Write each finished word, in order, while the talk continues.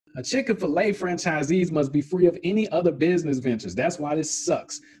A Chick-fil-A franchisees must be free of any other business ventures. That's why this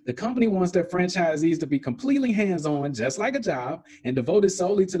sucks. The company wants their franchisees to be completely hands-on, just like a job, and devoted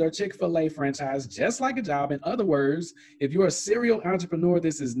solely to their Chick-fil-A franchise, just like a job. In other words, if you're a serial entrepreneur,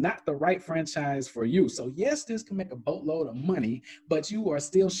 this is not the right franchise for you. So yes, this can make a boatload of money, but you are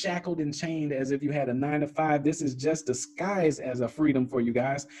still shackled and chained as if you had a 9 to 5. This is just disguised as a freedom for you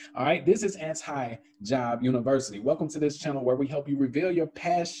guys. All right, this is Anti-Job University. Welcome to this channel where we help you reveal your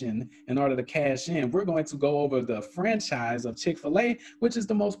passion in order to cash in. We're going to go over the franchise of Chick-fil-A, which is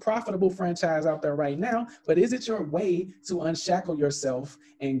the most profitable franchise out there right now. But is it your way to unshackle yourself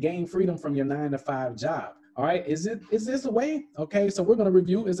and gain freedom from your 9 to 5 job? All right, is this a way? Okay, so we're going to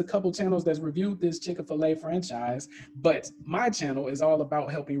review, there's a couple channels that's reviewed this Chick-fil-A franchise, but my channel is all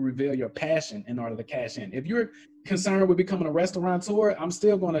about helping you reveal your passion in order to cash in. If you're concerned with becoming a restaurateur, I'm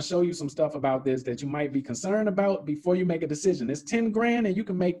still going to show you some stuff about this that you might be concerned about before you make a decision. It's 10 grand and you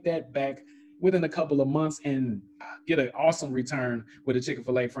can make that back within a couple of months and get an awesome return with a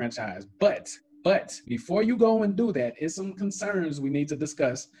Chick-fil-A franchise. But before you go and do that, it's some concerns we need to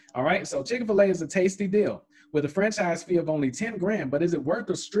discuss. All right, so Chick-fil-A is a tasty deal with a franchise fee of only 10 grand, but is it worth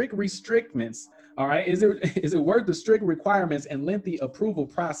the strict restrictions? All right, is it worth the strict requirements and lengthy approval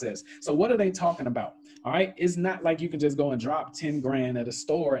process? So what are they talking about? All right, it's not like you can just go and drop 10 grand at a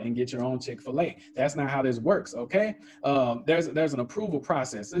store and get your own Chick-fil-A. That's not how this works, okay? There's an approval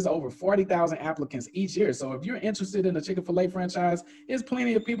process. There's over 40,000 applicants each year. So if you're interested in the Chick-fil-A franchise, there's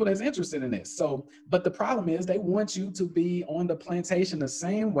plenty of people that's interested in this. So, but the problem is they want you to be on the plantation the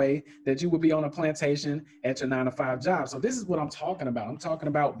same way that you would be on a plantation at your 9 to 5 job. So this is what I'm talking about. I'm talking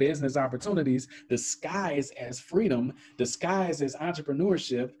about business opportunities disguised as freedom, disguised as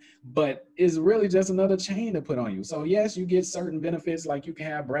entrepreneurship, but is really just another chain to put on you. So yes, you get certain benefits, like you can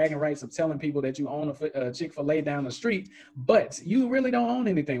have bragging rights of telling people that you own a Chick-fil-A down the street, but you really don't own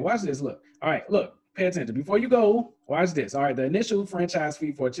anything. Watch this, look. All right, look, pay attention. Before you go, watch this. All right, the initial franchise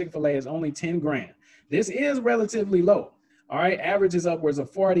fee for Chick-fil-A is only 10 grand. This is relatively low. All right, average is upwards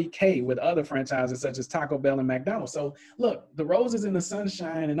of 40K with other franchises such as Taco Bell and McDonald's. So look, the roses in the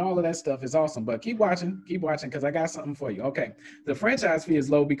sunshine and all of that stuff is awesome, but keep watching because I got something for you. Okay, the franchise fee is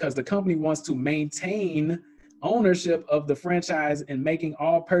low because the company wants to maintain ownership of the franchise and making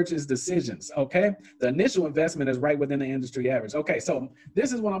all purchase decisions, okay? The initial investment is right within the industry average. Okay, so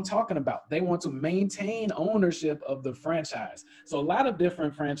this is what I'm talking about. They want to maintain ownership of the franchise. So a lot of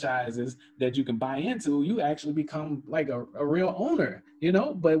different franchises that you can buy into, you actually become like a real owner, you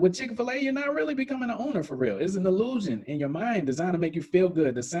know? But with Chick-fil-A, you're not really becoming an owner for real. It's an illusion in your mind designed to make you feel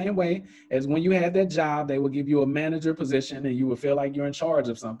good. The same way as when you had that job, they would give you a manager position and you would feel like you're in charge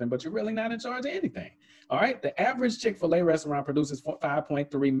of something, but you're really not in charge of anything. All right, the average Chick-fil-A restaurant produces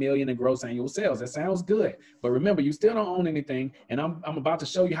 5.3 million in gross annual sales. That sounds good, but remember, you still don't own anything, and I'm about to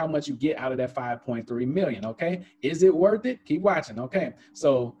show you how much you get out of that 5.3 million, okay? Is it worth it? Keep watching, okay?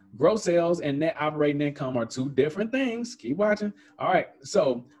 So gross sales and net operating income are two different things. Keep watching. All right,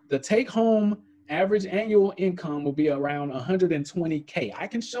 so the take-home average annual income will be around 120K. I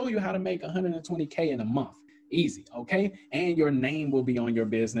can show you how to make 120K in a month. Easy, okay? And your name will be on your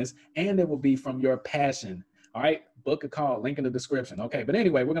business and it will be from your passion. All right, book a call, link in the description. Okay, but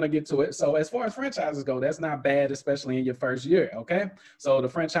anyway, we're gonna get to it. So as far as franchises go, that's not bad, especially in your first year, okay? So the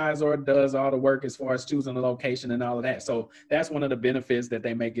franchisor does all the work as far as choosing the location and all of that. So that's one of the benefits that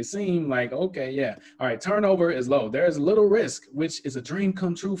they make it seem like, okay, yeah. All right, turnover is low. There is little risk, which is a dream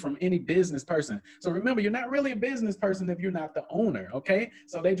come true from any business person. So remember, you're not really a business person if you're not the owner, okay?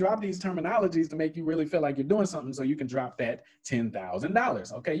 So they drop these terminologies to make you really feel like you're doing something so you can drop that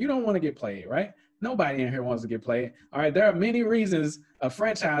 $10,000, okay? You don't wanna get played, right? Nobody in here wants to get played. All right, there are many reasons a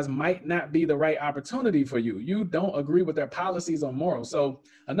franchise might not be the right opportunity for you. You don't agree with their policies or morals. So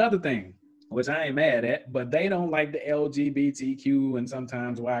another thing, which I ain't mad at, but they don't like the LGBTQ and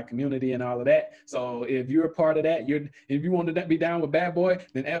sometimes Y community and all of that. So if you're a part of that, if you want to be down with Bad Boy,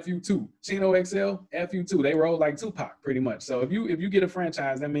 then F you too. Chino XL, F you too. They roll like Tupac pretty much. So if you get a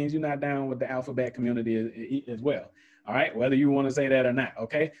franchise, that means you're not down with the alphabet community as well. All right, whether you want to say that or not,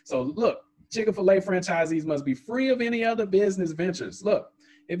 okay? So look, Chick-fil-A franchisees must be free of any other business ventures. Look,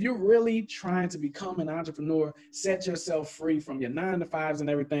 if you're really trying to become an entrepreneur, set yourself free from your 9 to 5s and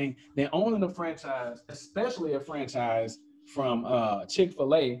everything, then owning a franchise, especially a franchise from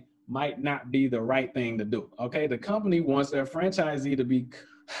Chick-fil-A, might not be the right thing to do, okay? The company wants their franchisee to be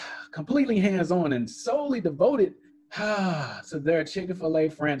completely hands-on and solely devoted to their Chick-fil-A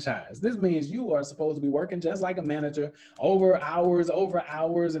franchise. This means you are supposed to be working just like a manager over hours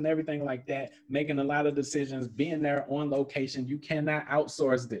and everything like that, making a lot of decisions, being there on location. You cannot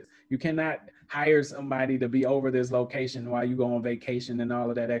outsource this. You cannot hire somebody to be over this location while you go on vacation and all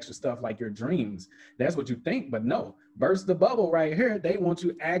of that extra stuff like your dreams. That's what you think, but no, burst the bubble right here. They want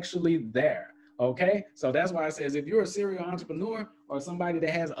you actually there. Okay, so that's why it says if you're a serial entrepreneur or somebody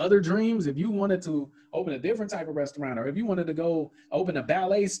that has other dreams, if you wanted to open a different type of restaurant, or if you wanted to go open a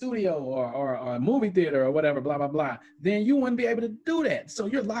ballet studio or a movie theater or whatever, blah, blah, blah, then you wouldn't be able to do that. So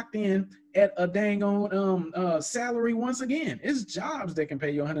you're locked in at a dang on salary once again. It's jobs that can pay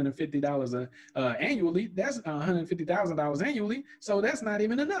you $150 annually. That's $150,000 annually. So that's not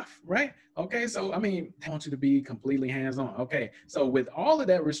even enough, right? Okay, so I mean, I want you to be completely hands-on. Okay, so with all of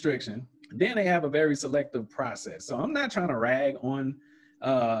that restriction, then they have a very selective process. So I'm not trying to rag on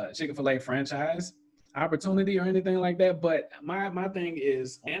Chick-fil-A franchise opportunity or anything like that, but my thing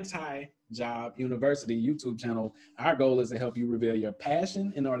is Anti-Job University YouTube channel. Our goal is to help you reveal your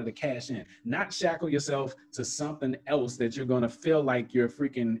passion in order to cash in, not shackle yourself to something else that you're going to feel like you're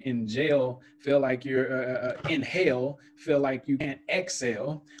freaking in jail, feel like you're in hell, feel like you can't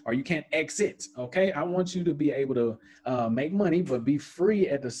excel or you can't exit. Okay, I want you to be able to make money but be free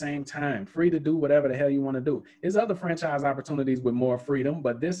at the same time, free to do whatever the hell you want to do. There's other franchise opportunities with more freedom,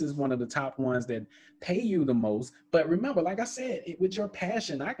 but this is one of the top ones that pay you the most. But remember, like I said, with your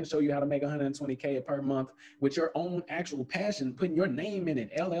passion, I can show you how to make $120K per month with your own actual passion, putting your name in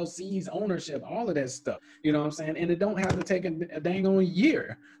it, LLCs, ownership, all of that stuff. You know what I'm saying? And it don't have to take a dang on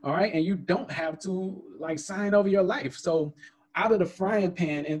year, all right? And you don't have to like sign over your life. So out of the frying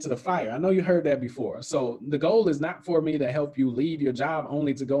pan into the fire. I know you heard that before. So the goal is not for me to help you leave your job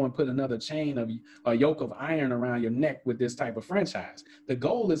only to go and put another chain of a yoke of iron around your neck with this type of franchise. The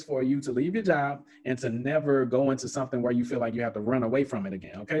goal is for you to leave your job and to never go into something where you feel like you have to run away from it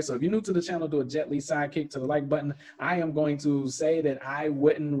again. Okay, so if you're new to the channel, do a gently sidekick to the like button. I am going to say that I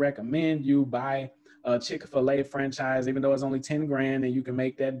wouldn't recommend you buy a Chick-fil-A franchise, even though it's only 10 grand and you can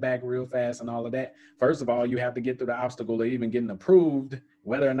make that back real fast and all of that. First of all, you have to get through the obstacle of even getting approved,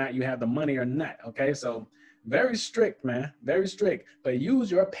 whether or not you have the money or not. Okay, so very strict, man, very strict. But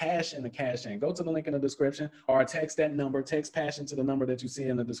use your passion to cash in. Go to the link in the description or text that number, text passion to the number that you see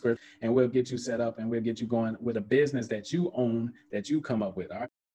in the description, and we'll get you set up and we'll get you going with a business that you own, that you come up with. All right.